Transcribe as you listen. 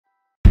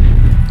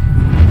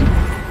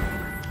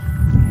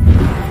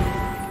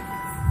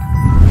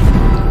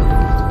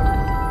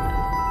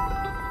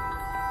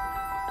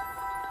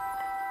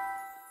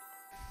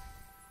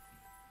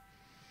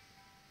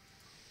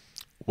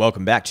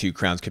Welcome back to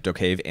Krown's Crypto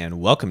Cave, and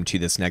welcome to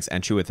this next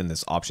entry within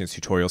this options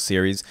tutorial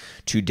series.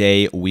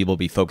 Today we will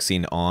be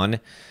focusing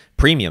on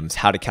premiums,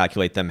 how to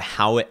calculate them,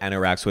 how it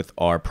interacts with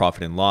our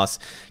profit and loss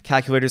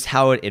calculators,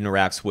 how it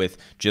interacts with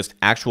just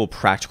actual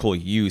practical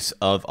use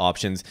of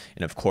options,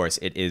 and of course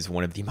it is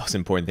one of the most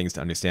important things to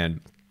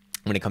understand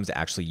when it comes to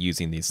actually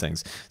using these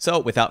things.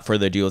 So without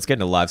further ado, let's get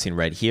into the live scene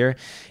right here.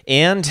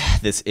 And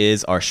this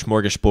is our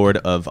smorgasbord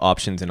of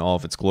options in all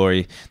of its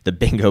glory, the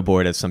bingo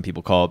board as some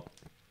people call it.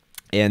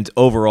 And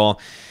overall,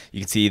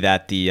 you can see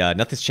that the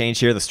nothing's changed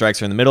here. The strikes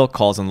are in the middle,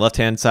 calls on the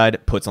left-hand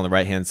side, puts on the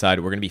right-hand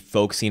side. We're going to be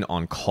focusing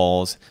on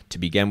calls to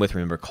begin with.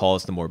 Remember,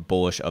 calls the more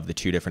bullish of the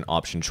two different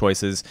option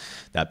choices,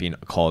 that being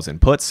calls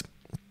and puts.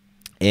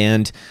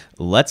 And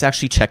let's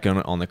actually check in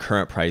on the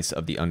current price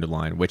of the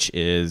underlying, which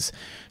is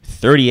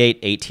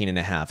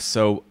 38.18.5.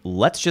 So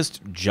let's just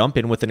jump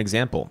in with an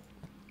example.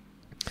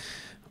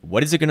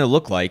 What is it going to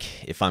look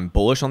like if I'm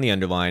bullish on the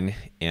underlying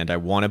and I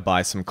want to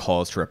buy some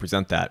calls to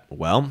represent that?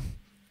 Well,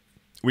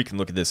 we can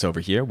look at this over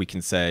here. We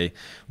can say,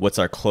 what's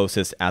our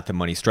closest at the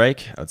money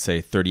strike? I'd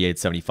say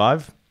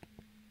 38.75.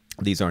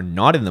 These are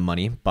not in the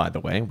money, by the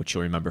way, which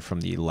you'll remember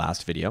from the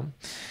last video.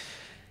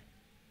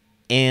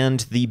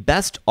 And the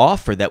best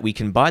offer that we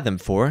can buy them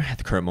for at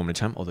the current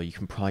moment in time, although you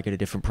can probably get a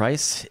different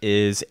price,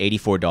 is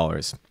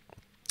 $84.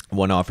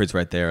 One offer is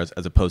right there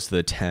as opposed to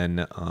the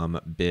 10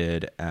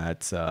 bid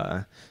at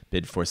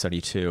bid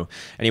 472.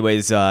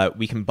 Anyways,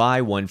 we can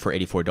buy one for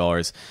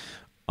 $84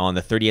 on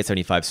the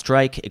 38.75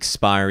 strike,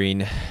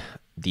 expiring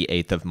the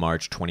 8th of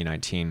March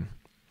 2019.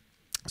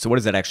 So what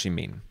does that actually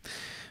mean?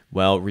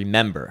 Well,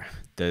 remember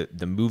the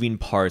moving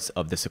parts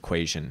of this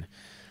equation.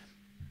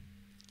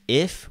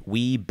 If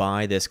we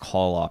buy this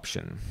call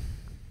option,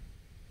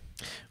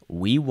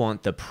 we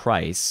want the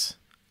price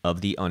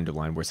of the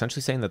underlying. We're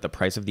essentially saying that the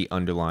price of the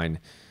underlying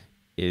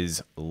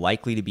is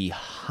likely to be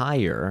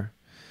higher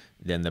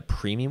than the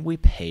premium we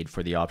paid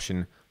for the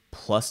option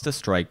plus the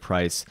strike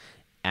price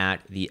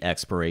at the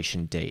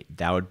expiration date.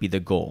 That would be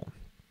the goal.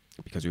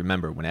 Because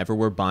remember, whenever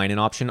we're buying an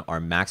option, our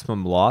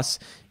maximum loss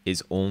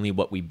is only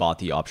what we bought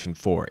the option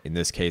for. In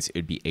this case, it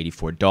would be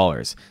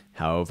 $84.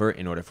 However,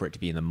 in order for it to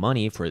be in the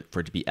money, for it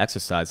to be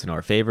exercised in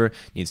our favor, it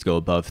needs to go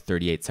above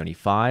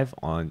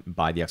 38.75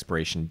 by the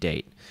expiration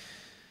date.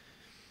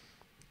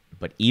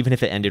 But even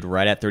if it ended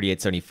right at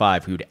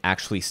 38.75, we would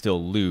actually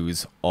still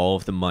lose all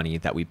of the money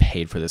that we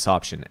paid for this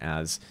option.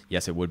 As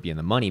yes, it would be in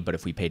the money, but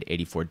if we paid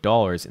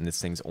 $84 and this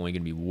thing's only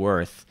going to be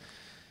worth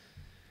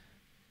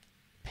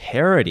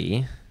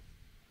parity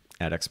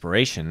at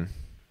expiration,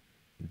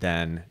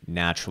 then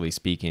naturally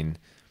speaking,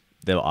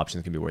 the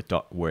options can be worth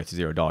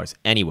 $0.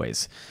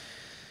 Anyways,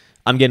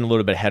 I'm getting a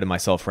little bit ahead of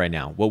myself right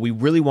now. What we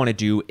really want to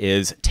do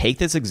is take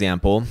this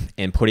example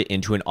and put it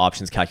into an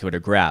options calculator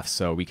graph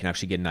so we can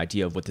actually get an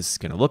idea of what this is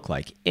going to look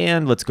like.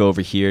 And let's go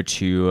over here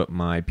to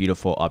my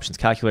beautiful options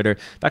calculator.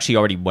 I've actually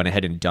already went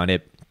ahead and done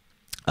it.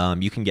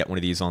 You can get one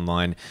of these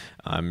online.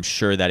 I'm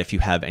sure that if you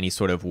have any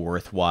sort of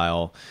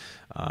worthwhile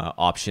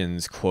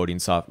options quoting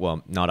software,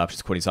 well, not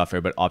options quoting software,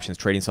 but options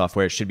trading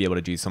software, should be able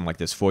to do something like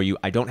this for you.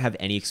 I don't have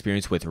any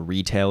experience with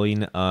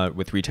retailing,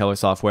 with retailer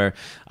software.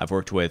 I've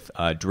worked with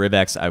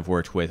DrivX, I've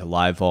worked with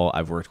LiveVol,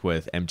 I've worked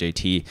with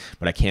MJT,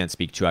 but I can't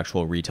speak to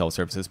actual retail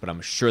services, but I'm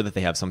sure that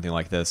they have something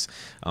like this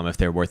if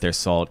they're worth their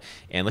salt.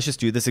 And let's just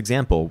do this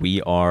example.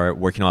 We are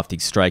working off the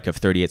strike of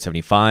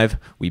 38.75.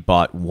 We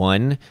bought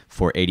one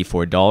for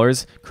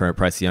 $84. Current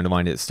price of the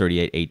underlying is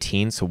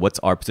 38.18. So what's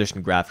our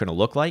position graph going to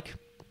look like?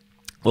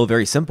 Well,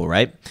 very simple,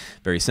 right?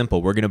 Very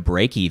simple. We're going to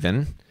break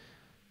even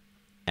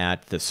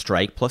at the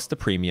strike plus the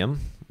premium,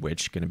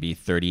 which is going to be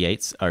 39.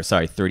 What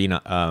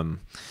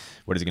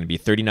is it going to be?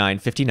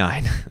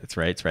 39.59. That's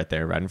right. It's right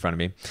there, right in front of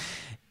me.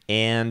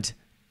 And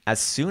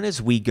as soon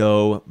as we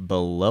go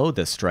below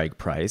the strike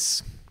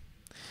price,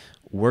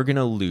 we're going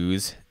to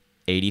lose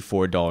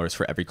 $84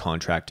 for every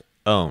contract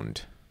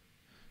owned,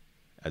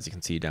 as you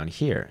can see down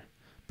here.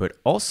 But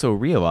also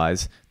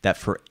realize that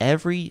for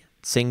every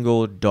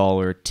single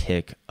dollar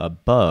tick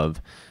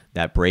above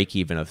that break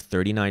even of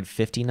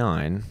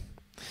 39.59,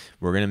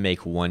 we're going to make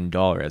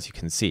 $1, as you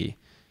can see,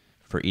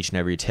 for each and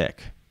every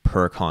tick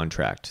per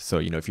contract. So,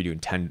 you know, if you're doing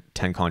 10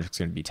 contracts, it's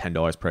going to be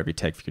 $10 per every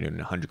tick. If you're doing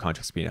 100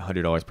 contracts, it's going to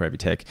be $100 per every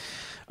tick.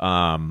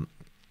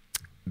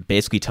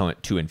 Basically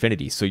to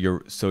infinity. So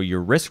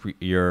your risk,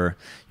 your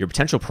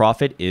potential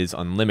profit is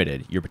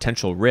unlimited. Your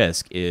potential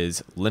risk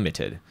is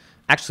limited.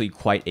 Actually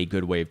quite a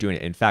good way of doing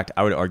it. In fact,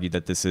 I would argue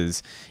that this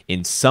is,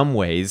 in some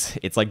ways,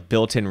 it's like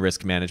built-in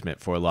risk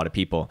management for a lot of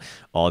people.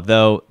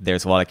 Although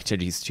there's a lot of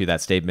contingencies to that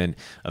statement.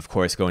 Of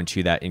course, go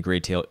into that in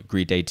great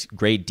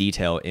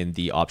detail in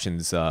the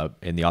options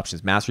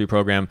mastery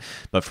program.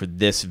 But for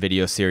this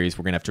video series,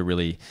 we're gonna have to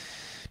really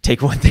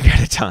take one thing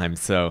at a time.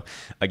 So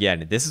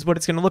again, this is what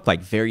it's gonna look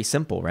like. Very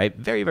simple, right?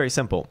 Very, very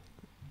simple.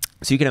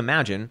 So you can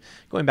imagine,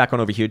 going back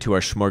on over here to our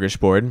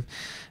smorgasbord,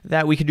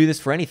 that we could do this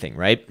for anything,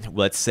 right?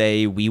 Let's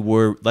say we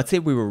were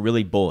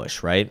really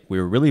bullish, right? We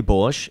were really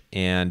bullish,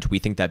 and we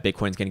think that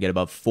Bitcoin's going to get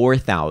above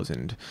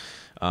 4,000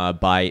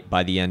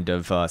 by the end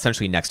of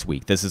essentially next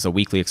week. This is a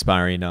weekly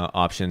expiring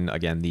option.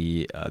 Again,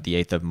 the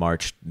 8th of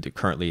March.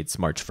 Currently, it's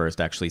March 1st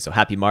actually. So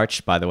happy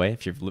March, by the way.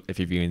 If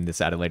you're viewing this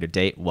at a later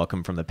date,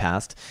 welcome from the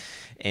past.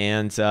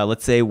 And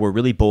let's say we're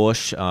really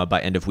bullish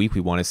by end of week.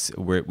 We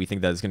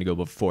think that it's going to go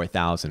above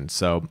 4,000.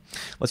 So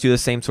let's do the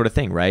same sort of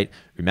thing, right?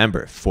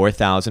 Remember,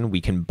 4,000.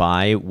 We can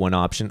buy one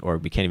option, or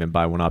we can't even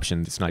buy one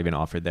option. It's not even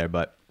offered there,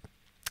 but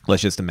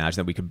let's just imagine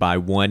that we could buy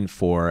one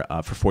for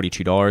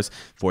 $42,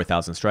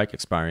 4,000 strike,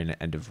 expiring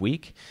at end of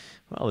week.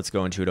 Well, let's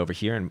go into it over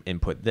here and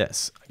input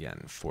this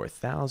again,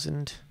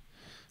 4,000,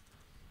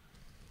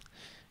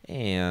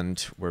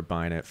 and we're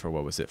buying it for,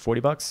 what was it,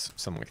 40 bucks,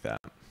 something like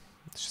that.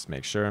 Let's just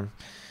make sure.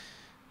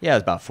 Yeah,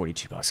 it's about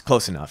 42 bucks,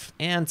 close enough.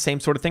 And same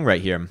sort of thing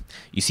right here.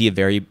 You see a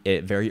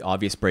very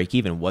obvious break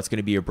even. What's going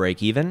to be your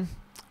break even?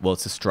 Well,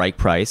 it's the strike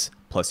price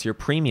plus your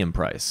premium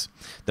price,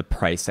 the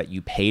price that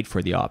you paid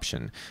for the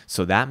option.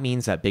 So that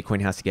means that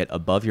Bitcoin has to get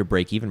above your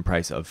break-even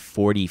price of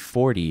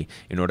 40.40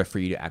 in order for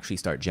you to actually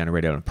start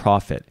generating a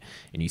profit.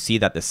 And you see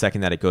that the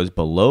second that it goes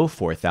below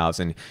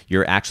 4,000,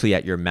 you're actually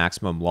at your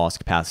maximum loss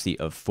capacity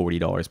of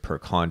 $40 per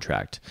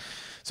contract.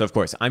 So of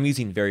course, I'm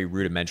using very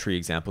rudimentary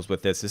examples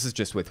with this. This is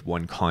just with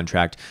one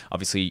contract.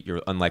 Obviously,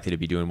 you're unlikely to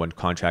be doing one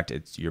contract.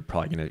 You're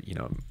probably going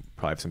to,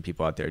 probably have some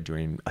people out there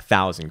doing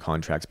 1,000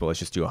 contracts, but let's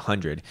just do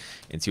 100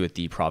 and see what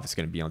the profit's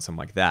going to be on something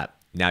like that.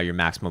 Now your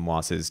maximum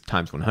loss is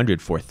times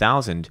 100,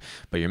 4,000,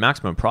 but your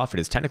maximum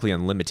profit is technically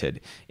unlimited.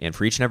 And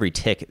for each and every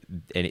tick,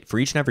 and for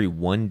each and every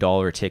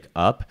 $1 tick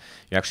up,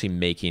 you're actually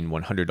making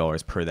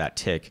 $100 per that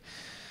tick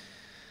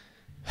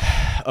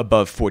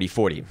above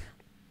 40.40.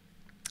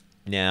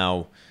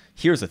 Now,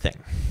 here's the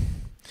thing.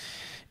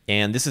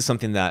 And this is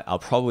something that I'll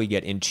probably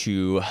get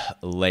into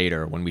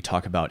later when we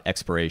talk about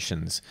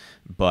expirations,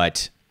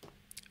 but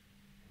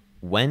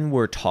when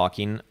we're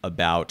talking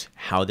about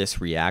how this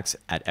reacts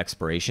at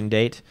expiration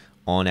date,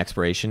 on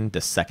expiration,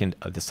 the second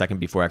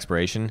before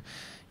expiration,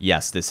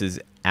 yes, this is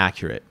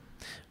accurate.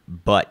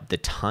 But the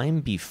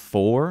time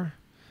before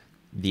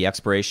the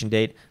expiration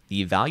date,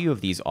 the value of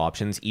these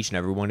options, each and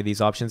every one of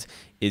these options,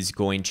 is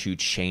going to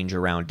change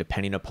around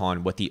depending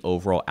upon what the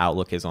overall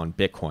outlook is on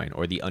Bitcoin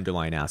or the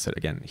underlying asset.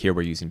 Again, here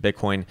we're using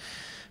Bitcoin,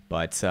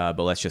 but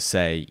let's just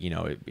say,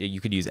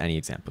 you could use any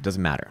example. It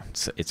doesn't matter.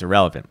 It's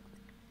irrelevant.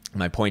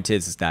 My point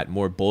is that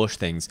more bullish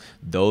things,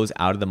 those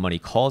out of the money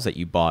calls that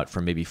you bought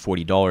for maybe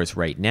 $40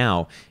 right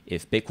now,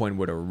 if Bitcoin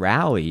were to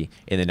rally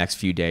in the next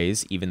few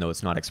days, even though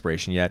it's not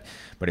expiration yet,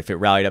 but if it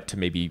rallied up to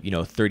maybe,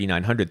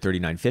 3,900,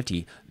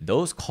 3,950,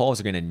 those calls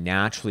are going to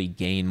naturally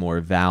gain more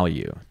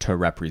value to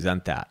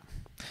represent that.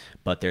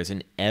 But there's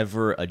an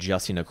ever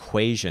adjusting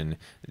equation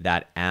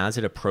that as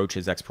it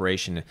approaches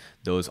expiration,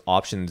 those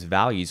options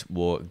values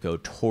will go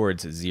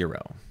towards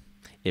zero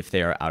if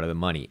they are out of the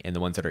money. And the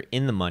ones that are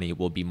in the money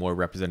will be more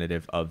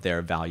representative of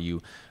their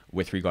value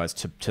with regards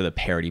to the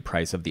parity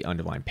price of the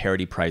underlying.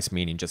 Parity price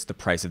meaning just the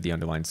price of the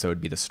underlying. So it'd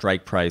be the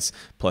strike price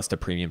plus the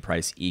premium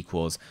price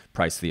equals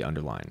price of the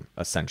underlying,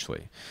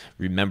 essentially.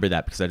 Remember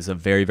that, because that is a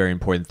very, very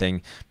important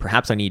thing.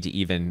 Perhaps I need to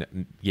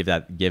even give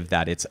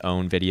that its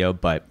own video,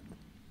 but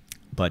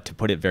to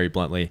put it very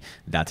bluntly,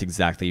 that's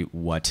exactly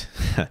what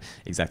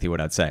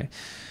I'd say.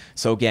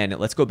 So again,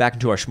 let's go back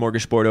into our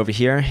smorgasbord over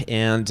here,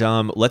 and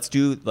let's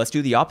do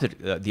the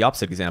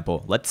opposite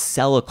example. Let's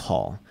sell a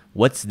call.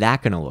 What's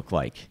that going to look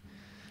like?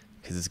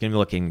 Because it's going to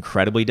look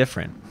incredibly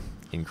different,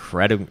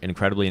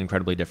 incredibly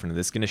different.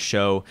 This is going to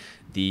show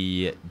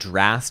the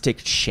drastic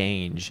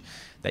change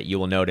that you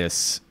will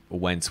notice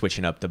when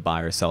switching up the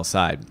buy or sell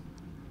side.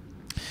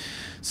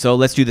 So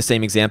let's do the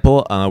same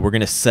example. We're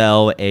going to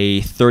sell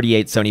a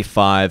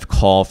 38.75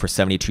 call for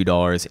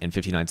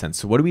 $72.59.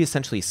 So what are we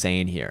essentially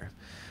saying here?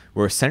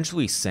 We're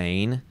essentially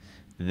saying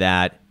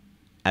that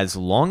as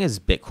long as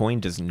Bitcoin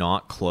does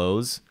not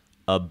close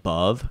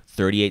above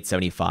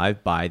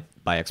 38.75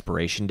 by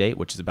expiration date,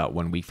 which is about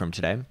 1 week from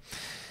today,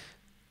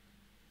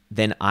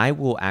 then I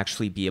will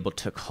actually be able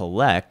to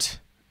collect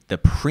the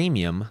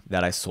premium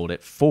that I sold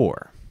it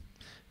for,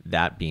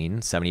 that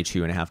being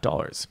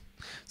 $72.50. So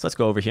let's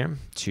go over here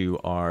to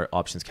our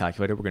options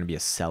calculator. We're going to be a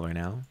seller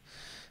now.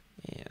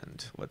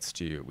 And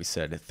we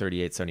said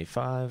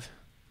 38.75.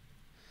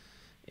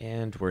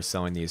 And we're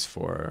selling these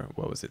for,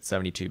 what was it,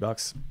 72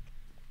 bucks?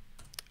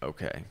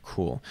 Okay,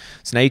 cool.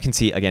 So now you can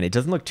see, again, it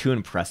doesn't look too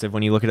impressive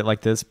when you look at it like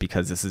this,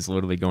 because this is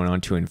literally going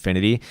on to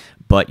infinity,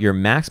 but your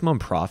maximum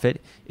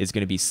profit is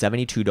going to be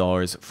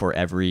 $72 for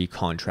every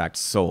contract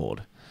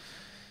sold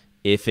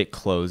if it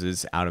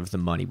closes out of the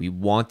money. We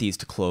want these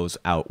to close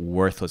out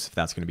worthless if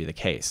that's going to be the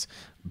case.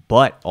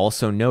 But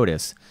also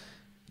notice,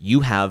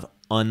 you have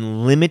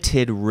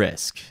unlimited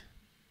risk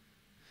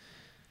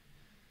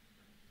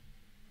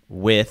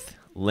with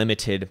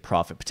limited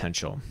profit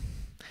potential.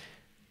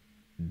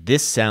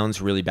 This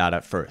sounds really bad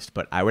at first,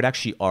 but I would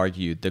actually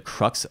argue the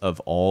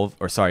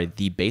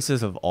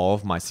basis of all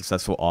of my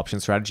successful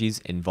option strategies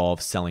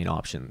involve selling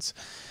options.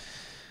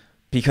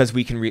 because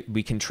we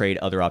can trade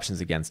other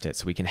options against it.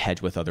 So we can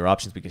hedge with other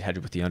options. We can hedge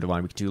with the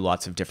underlying. We can do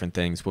lots of different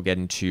things. We'll get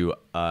into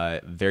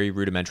very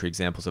rudimentary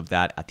examples of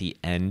that at the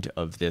end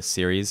of this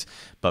series.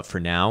 But for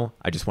now,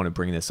 I just want to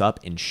bring this up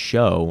and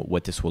show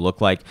what this will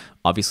look like.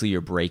 Obviously,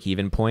 your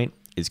break-even point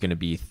is going to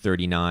be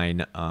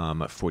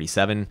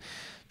 39.47.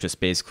 Just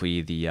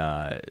basically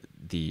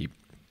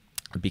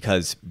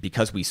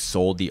because we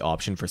sold the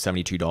option for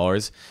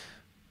 $72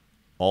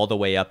 all the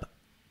way up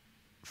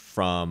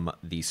from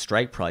the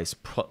strike price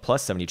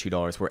plus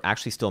 $72, we're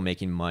actually still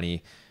making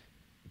money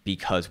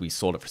because we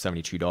sold it for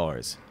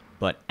 $72.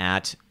 But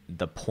at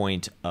the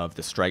point of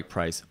the strike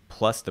price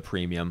plus the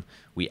premium,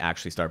 we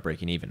actually start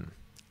breaking even.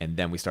 And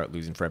then we start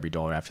losing for every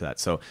dollar after that.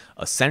 So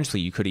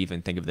essentially, you could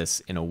even think of this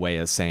in a way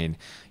as saying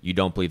you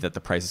don't believe that the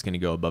price is going to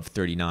go above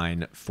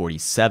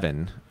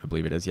 39.47. I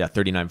believe it is. Yeah,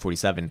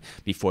 39.47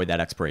 before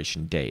that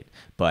expiration date.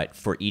 But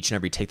for each and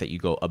every tick that you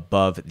go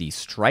above the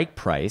strike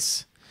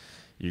price,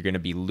 you're going to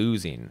be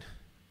losing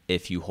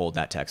if you hold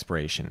that to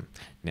expiration.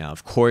 Now,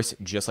 of course,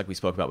 just like we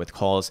spoke about with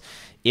calls,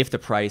 if the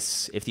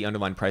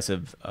underlying price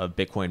of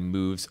Bitcoin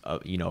moves,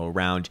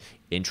 around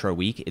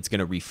intra-week, it's going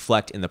to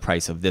reflect in the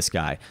price of this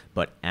guy.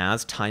 But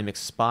as time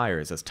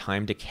expires, as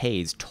time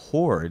decays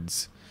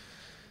towards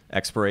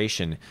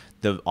expiration,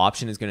 the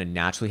option is going to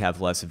naturally have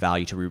less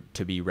value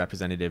to be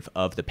representative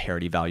of the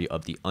parity value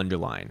of the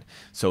underlying.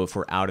 So if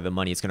we're out of the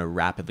money, it's going to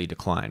rapidly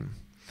decline.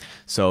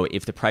 So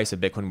if the price of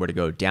Bitcoin were to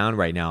go down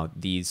right now,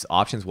 these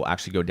options will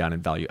actually go down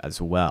in value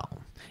as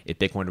well. If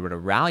Bitcoin were to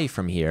rally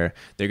from here,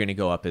 they're going to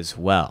go up as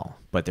well.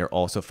 But they're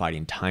also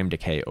fighting time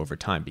decay over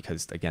time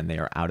because, again, they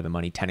are out of the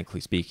money,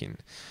 technically speaking.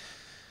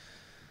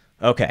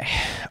 Okay.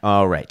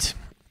 All right.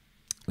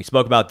 We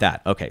spoke about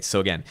that. Okay. So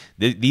again,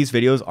 these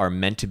videos are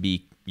meant to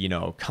be,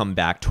 come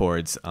back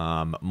towards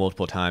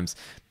multiple times.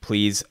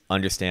 Please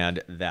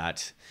understand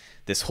that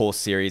this whole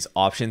series,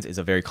 options, is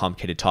a very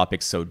complicated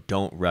topic, so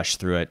don't rush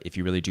through it. If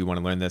you really do want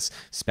to learn this,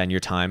 spend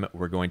your time.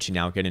 We're going to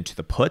now get into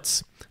the put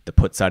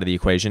side of the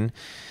equation,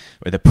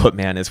 or the put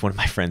man, as one of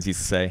my friends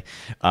used to say.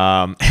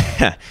 And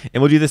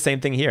we'll do the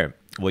same thing here.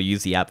 We'll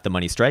use the app, The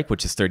Money Strike,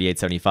 which is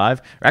 38.75.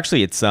 Or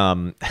actually, it's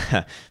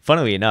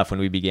funnily enough, when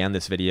we began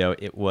this video,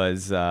 it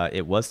was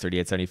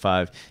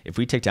 38.75. If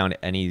we take down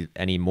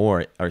any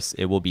more,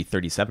 it will be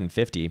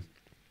 37.50.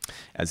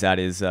 As that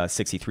is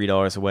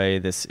 $63 away.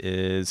 This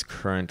is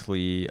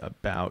currently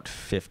about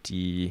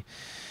 50.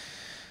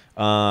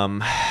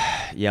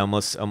 Yeah,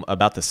 almost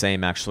about the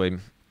same, actually.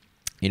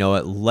 You know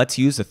what? Let's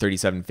use the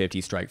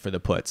 37.50 strike for the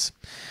puts.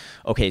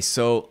 Okay,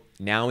 so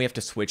now we have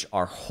to switch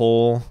our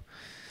whole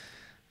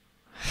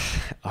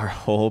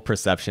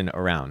perception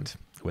around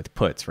with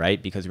puts,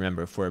 right? Because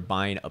remember, if we're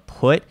buying a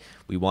put,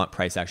 we want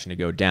price action to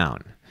go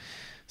down.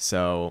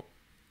 So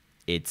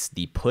it's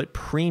the put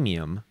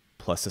premium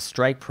plus the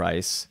strike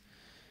price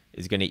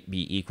is going to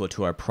be equal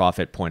to our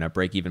profit point, our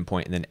break-even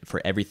point, and then for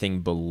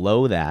everything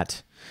below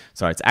that,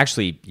 sorry, it's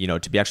actually,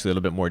 to be actually a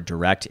little bit more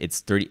direct,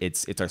 it's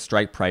our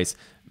strike price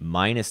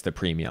minus the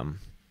premium,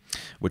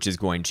 which is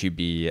going to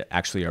be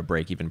actually our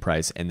break-even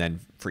price, and then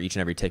for each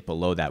and every tick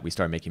below that, we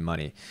start making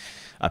money.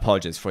 I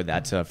apologize for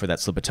that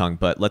slip of tongue,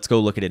 but let's go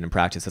look at it in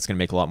practice. That's going to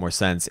make a lot more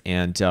sense,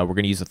 and we're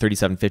going to use a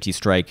 37.50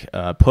 strike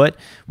put.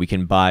 We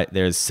can buy.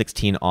 There's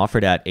 16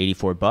 offered at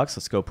 $84.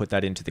 Let's go put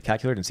that into the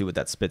calculator and see what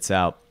that spits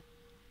out.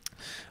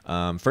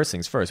 First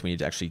things first, we need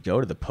to actually go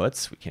to the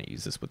puts. We can't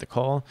use this with the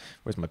call.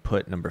 Where's my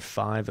put number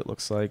 5? It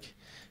looks like,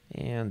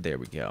 and there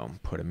we go.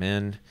 Put them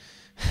in.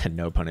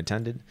 No pun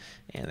intended.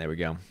 And there we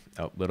go.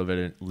 A little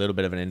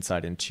bit of an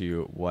insight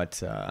into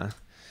what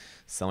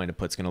selling a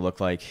put's going to look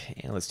like.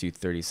 And let's do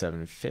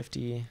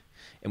 37.50.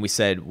 And we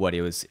said what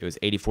it was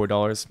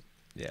 $84.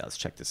 Yeah, let's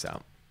check this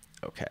out.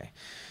 Okay.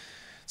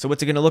 So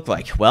what's it going to look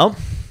like? Well,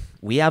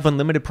 we have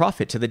unlimited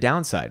profit to the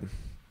downside.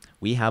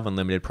 We have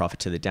unlimited profit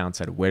to the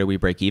downside. Where do we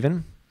break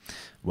even?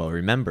 Well,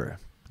 remember,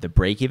 the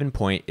break-even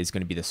point is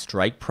going to be the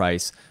strike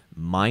price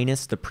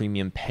minus the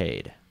premium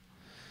paid.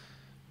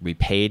 We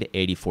paid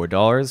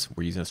 $84.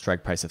 We're using a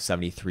strike price of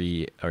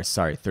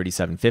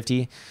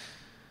 $37.50.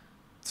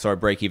 So our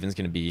break-even is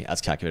going to be, as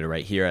calculated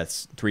right here,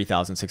 that's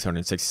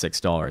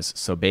 $3,666.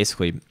 So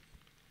basically,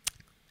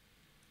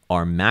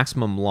 our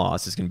maximum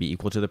loss is going to be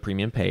equal to the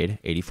premium paid,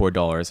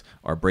 $84.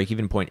 Our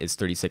break-even point is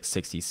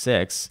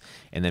 $36.66.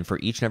 And then for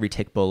each and every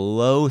tick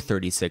below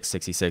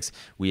 $36.66,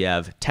 we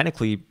have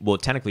technically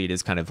it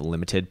is kind of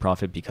limited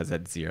profit because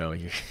at zero,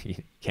 you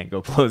can't go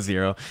below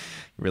zero.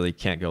 You really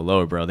can't go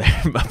lower, bro,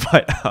 there.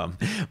 But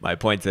my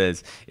point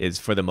is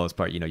for the most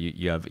part,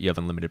 you have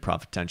unlimited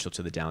profit potential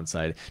to the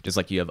downside, just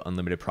like you have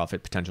unlimited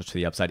profit potential to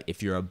the upside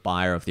if you're a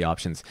buyer of the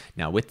options.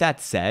 Now, with that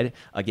said,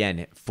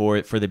 again,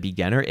 for the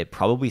beginner, it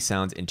probably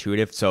sounds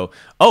intuitive. So,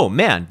 oh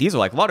man, these are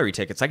like lottery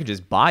tickets. I could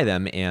just buy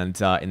them and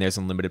there's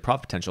unlimited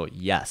profit potential.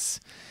 Yes.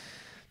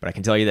 But I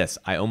can tell you this,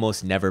 I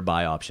almost never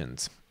buy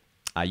options.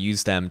 I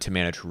use them to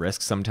manage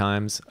risk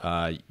sometimes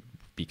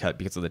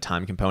because of the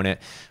time component.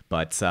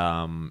 But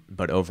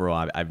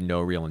overall, I have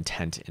no real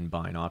intent in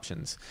buying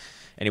options.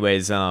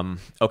 Anyways,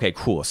 okay,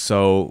 cool.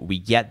 So we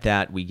get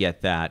that.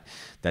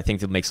 I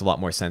think that makes a lot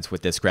more sense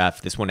with this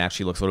graph. This one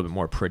actually looks a little bit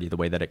more pretty, the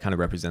way that it kind of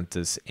represents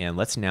this. And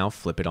let's now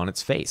flip it on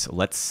its face.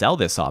 Let's sell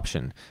this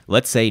option.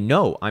 Let's say,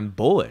 no, I'm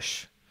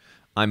bullish.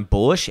 I'm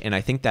bullish, and I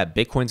think that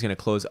Bitcoin's going to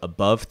close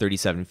above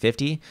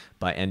 3750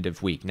 by end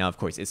of week. Now, of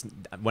course,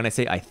 when I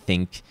say I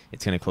think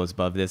it's going to close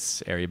above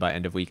this area by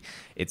end of week,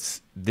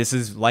 this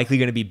is likely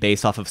going to be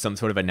based off of some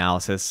sort of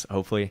analysis.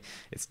 Hopefully,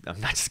 I'm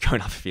not just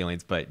going off of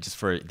feelings, but just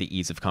for the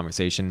ease of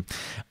conversation.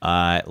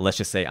 Let's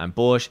just say I'm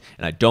bullish,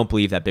 and I don't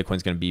believe that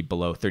Bitcoin's going to be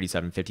below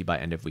 3750 by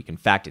end of week. In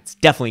fact, it's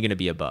definitely going to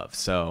be above.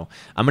 So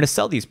I'm going to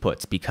sell these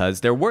puts because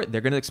they're going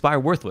to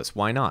expire worthless.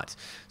 Why not?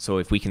 So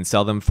if we can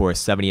sell them for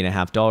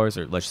 $70.50,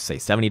 or let's just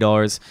say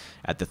 $70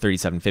 at the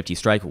 3750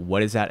 strike,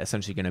 what is that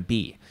essentially going to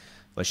be?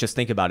 Let's just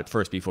think about it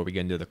first before we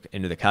get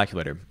into the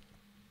calculator.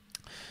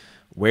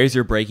 Where's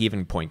your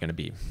break-even point going to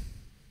be?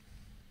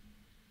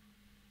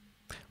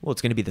 Well,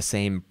 it's going to be the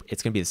same.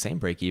 It's going to be the same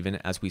break-even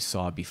as we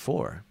saw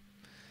before.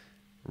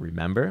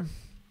 Remember?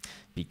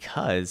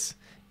 Because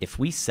if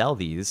we sell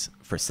these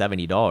for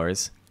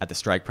 $70 at the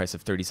strike price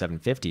of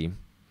 $37.50,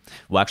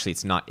 well, actually,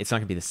 it's not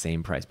going to be the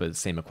same price, but it's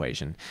the same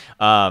equation.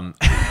 Kind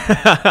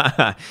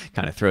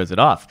of throws it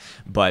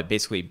off. But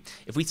basically,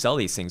 if we sell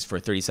these things for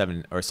if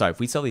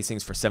we sell these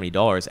things for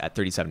 $70 at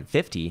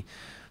 $37.50,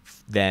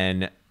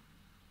 then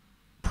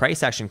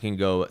price action can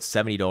go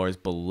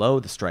 $70 below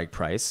the strike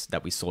price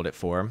that we sold it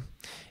for,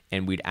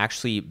 and we'd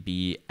actually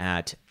be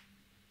at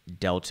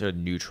delta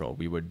neutral.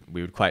 We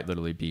would quite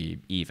literally be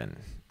even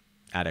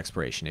at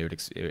expiration.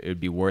 It would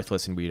be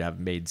worthless, and we'd have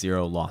made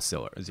zero, lost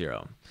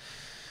zero.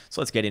 So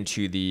let's get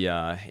into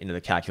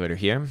the calculator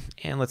here,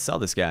 and let's sell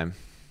this guy.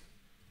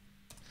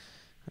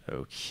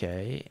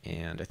 Okay,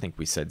 and I think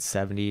we said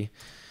 70.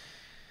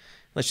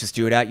 Let's just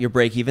do it out. Your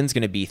break even is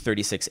going to be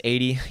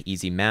 36.80.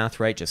 Easy math,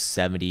 right? Just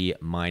 70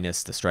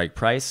 minus the strike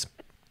price.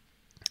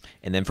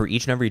 And then for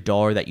each and every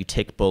dollar that you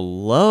tick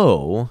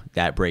below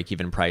that break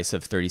even price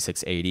of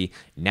 36.80,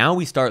 now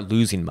we start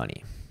losing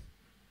money.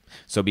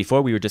 So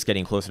before we were just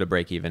getting closer to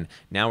break even,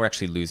 now we're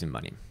actually losing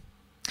money.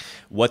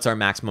 What's our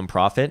maximum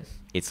profit?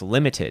 It's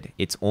limited.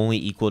 It's only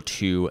equal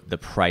to the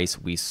price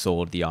we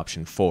sold the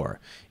option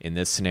for. In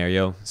this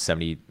scenario,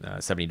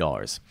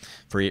 $70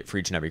 for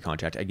each and every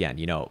contract.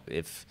 Again,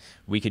 if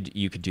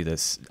you could do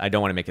this. I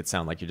don't want to make it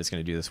sound like you're just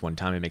going to do this one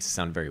time. It makes it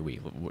sound very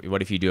weak.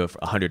 What if you do it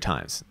 100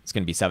 times? It's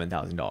going to be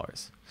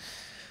 $7,000.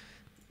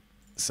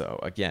 So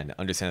again,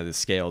 understand that this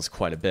scales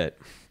quite a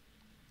bit.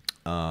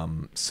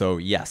 So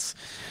yes.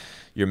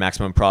 Your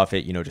maximum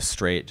profit, just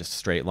a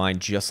straight line,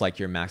 just like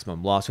your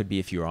maximum loss would be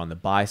if you were on the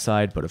buy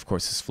side, but of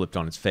course it's flipped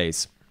on its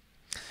face.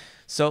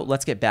 So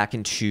let's get back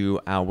into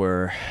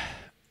our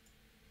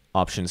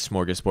options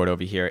smorgasbord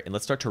over here, and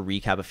let's start to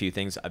recap a few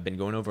things. I've been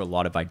going over a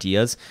lot of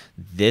ideas.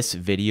 This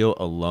video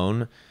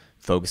alone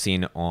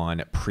focusing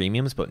on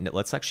premiums, but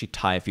let's actually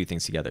tie a few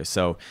things together.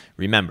 So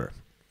remember,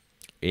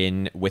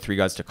 with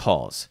regards to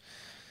calls,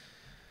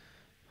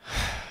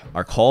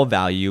 our call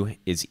value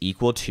is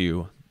equal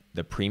to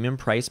the premium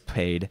price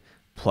paid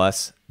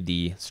plus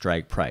the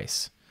strike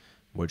price,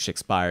 which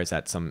expires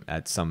at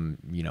some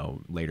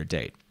later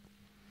date.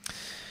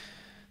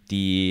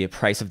 The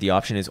price of the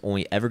option is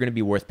only ever going to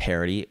be worth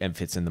parity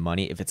if it's in the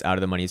money. If it's out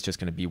of the money, it's just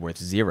going to be worth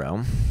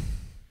zero.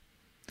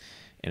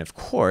 And of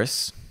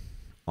course,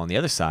 on the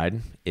other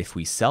side, if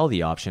we sell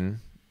the option,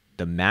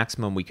 the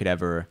maximum we could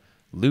ever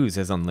lose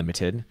is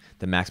unlimited.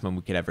 The maximum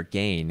we could ever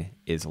gain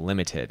is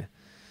limited,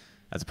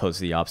 as opposed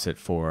to the opposite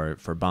for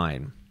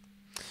buying.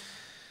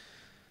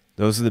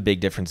 Those are the big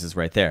differences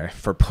right there.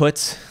 For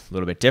puts, a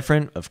little bit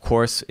different. Of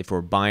course, if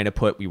we're buying a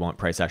put, we want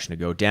price action to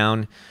go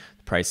down.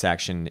 The price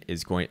action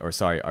is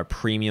our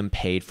premium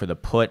paid for the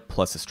put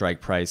plus the strike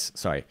price.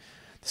 The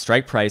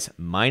strike price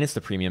minus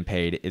the premium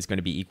paid is going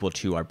to be equal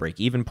to our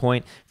break-even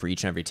point. For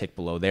each and every tick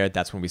below there,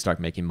 that's when we start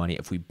making money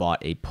if we bought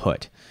a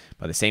put.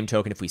 By the same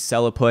token, if we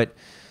sell a put,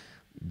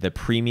 the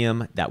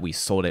premium that we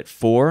sold it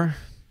for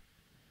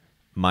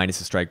minus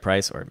the strike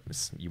price, or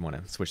you want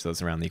to switch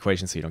those around the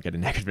equation so you don't get a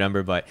negative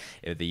number, but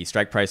the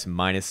strike price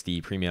minus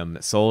the premium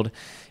sold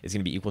is going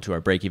to be equal to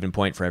our break-even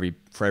point. For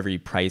every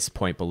price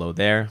point below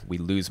there, we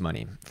lose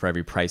money. For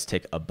every price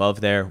tick above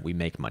there, we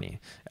make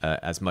money,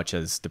 as much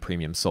as the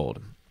premium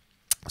sold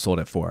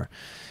it for.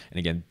 And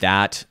again,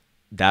 that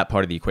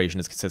part of the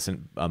equation is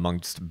consistent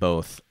amongst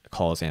both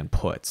calls and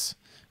puts.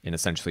 And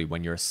essentially,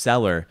 when you're a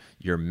seller,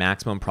 your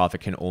maximum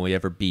profit can only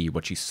ever be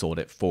what you sold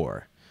it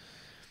for.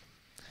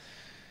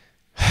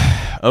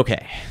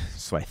 Okay,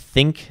 so I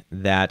think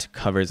that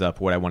covers up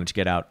what I wanted to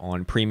get out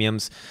on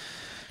premiums.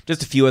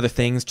 Just a few other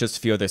things, just a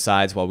few other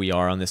sides while we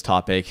are on this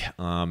topic.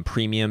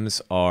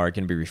 Premiums are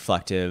going to be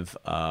reflective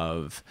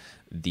of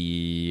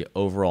the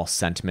overall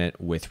sentiment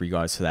with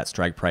regards to that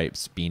strike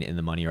price being in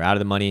the money or out of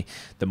the money.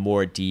 The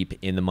more deep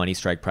in the money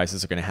strike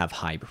prices are going to have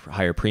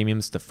higher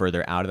premiums. The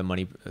further out of the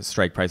money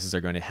strike prices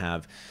are going to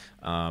have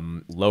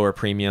lower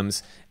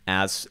premiums.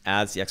 As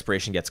the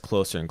expiration gets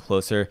closer and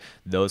closer,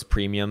 those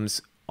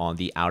premiums on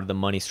the out of the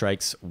money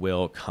strikes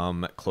will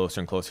come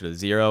closer and closer to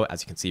zero.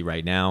 As you can see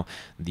right now,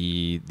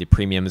 the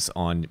premiums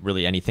on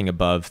really anything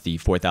above the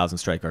 4,000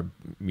 strike are,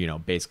 you know,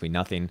 basically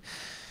nothing.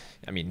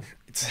 I mean,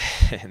 it's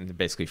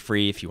basically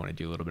free if you want to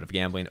do a little bit of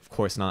gambling. Of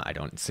course not. I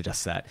don't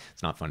suggest that.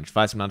 It's not financial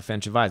advice. I'm not a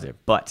financial advisor.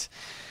 But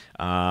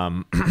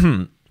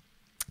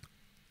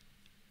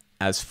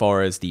as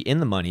far as the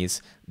in the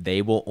monies,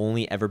 they will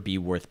only ever be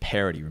worth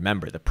parity.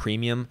 Remember, the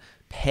premium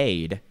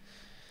paid,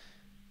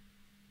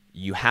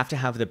 you have to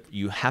have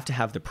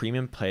the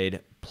premium paid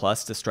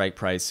plus the strike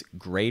price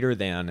greater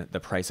than the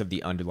price of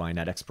the underlying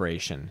at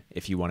expiration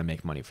if you want to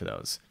make money for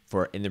those.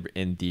 For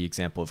in the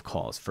example of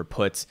calls, for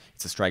puts,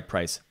 it's the strike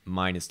price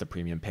minus the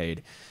premium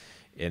paid,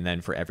 and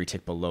then for every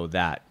tick below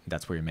that,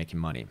 that's where you're making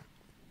money.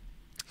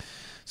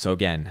 So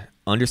again,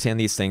 understand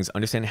these things,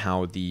 understand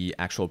how the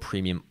actual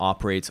premium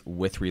operates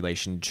with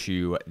relation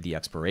to the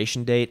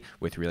expiration date,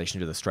 with relation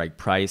to the strike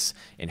price,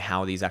 and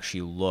how these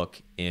actually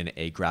look in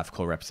a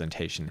graphical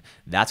representation.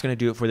 That's going to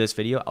do it for this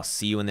video. I'll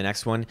see you in the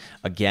next one.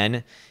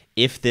 Again,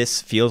 if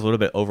this feels a little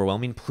bit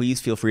overwhelming, please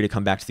feel free to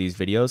come back to these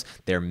videos.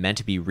 They're meant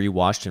to be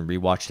rewatched and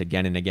rewatched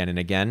again and again and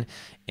again.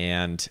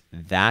 And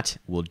that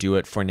will do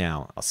it for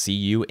now. I'll see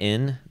you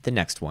in the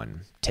next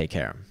one. Take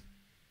care.